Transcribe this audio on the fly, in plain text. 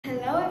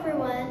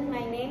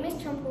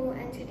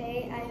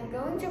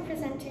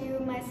present to you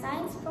my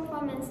science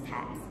performance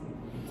task.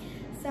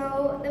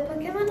 So the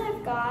Pokemon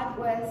I've got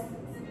was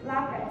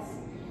Lapras.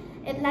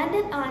 It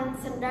landed on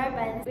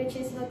Sundarbans, which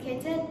is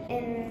located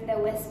in the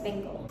West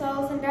Bengal. So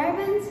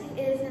Sundarbans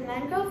is a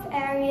mangrove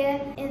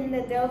area in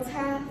the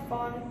delta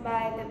formed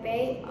by the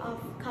bay of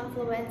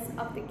confluence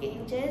of the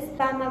Ganges,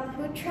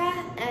 Brahmaputra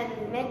and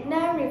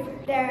Meghna River.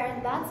 There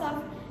are lots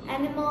of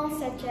animals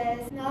such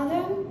as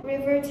northern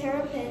river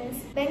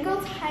terrapins,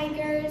 Bengal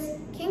tigers,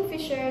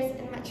 kingfishers,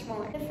 and much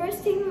more. The first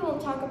thing we will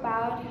talk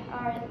about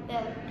are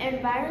the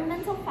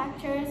environmental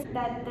factors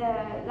that the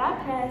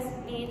Lapras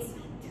needs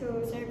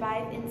to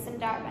survive in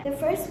Sundarbans. The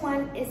first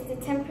one is the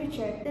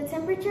temperature. The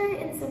temperature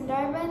in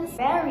Sundarbans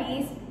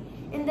varies.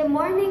 In the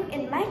morning,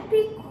 it might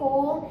be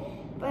cool,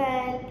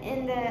 but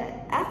in the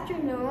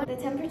afternoon, the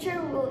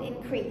temperature will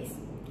increase.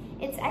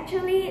 It's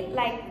actually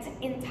like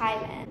in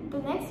Thailand. The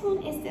next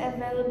one is the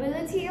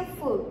availability of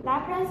food.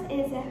 Lapras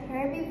is a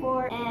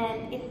herbivore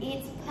and it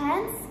eats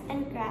plants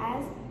and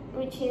grass,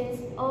 which is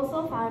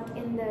also found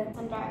in the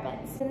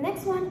Sundarbans. The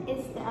next one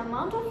is the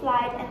amount of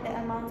light and the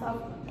amount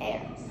of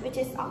air, which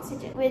is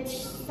oxygen, which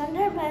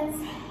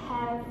Sundarbans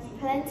have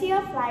plenty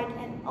of light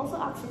and also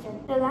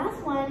oxygen. The last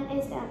one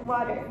is the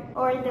water,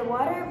 or the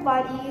water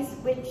bodies,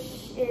 which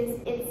is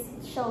its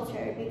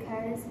shelter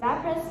because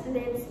Lapras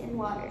lives in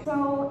water.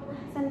 So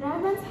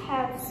Sundarbans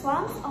have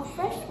swamps of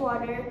fresh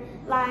water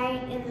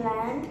lying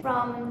inland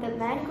from the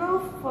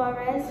mangrove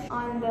forest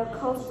on the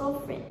coastal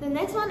fringe. The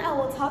next one I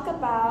will talk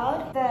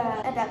about the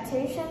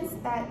adaptations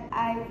that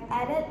I've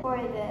added for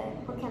the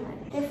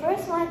Pokemon. The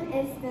first one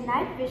is the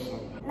night vision.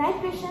 Night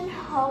vision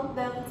helps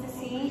them to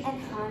see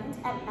and hunt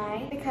at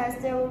night because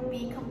there will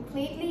be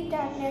completely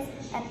darkness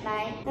at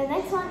night. The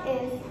next one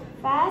is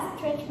fast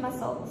twitch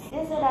muscles.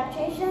 This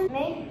adaptation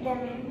makes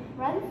them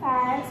run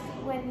fast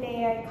when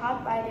they are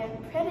caught by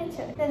the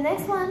predator. The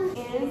next one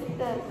is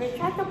the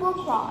retractable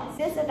claws.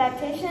 This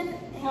adaptation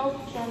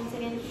helps them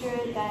to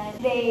ensure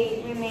that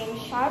they remain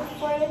sharp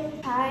for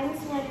times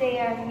when they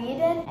are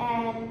needed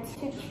and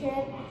to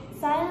tread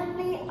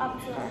silently up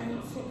to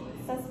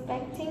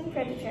unsuspecting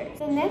predators.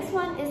 The next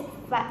one is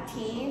flat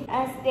teeth,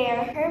 as they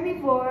are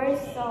herbivores,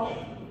 so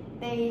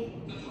they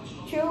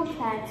chew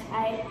plants,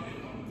 right?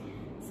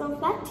 So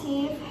flat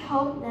teeth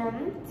help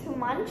them to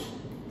munch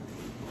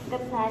the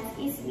plants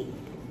easily.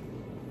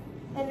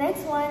 The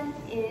next one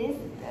is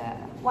the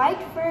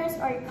white furs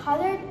or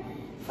colored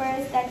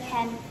furs that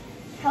can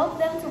help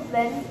them to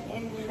blend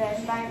in the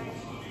environment.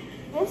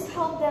 This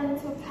helps them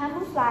to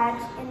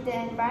camouflage in the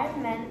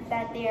environment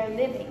that they are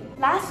living.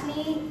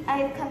 Lastly,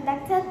 I've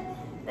conducted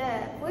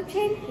the food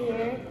chain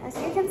here, as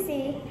you can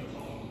see.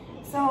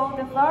 So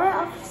the flora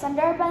of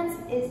Sundarbans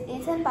is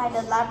eaten by the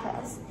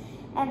Lapras,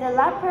 and the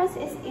Lapras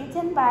is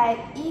eaten by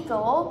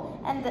eagle,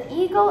 and the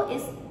eagle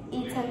is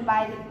eaten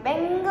by the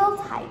Bengal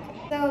tiger.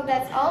 So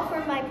that's all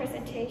for my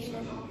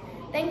presentation.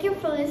 Thank you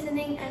for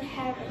listening and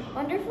have a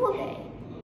wonderful day.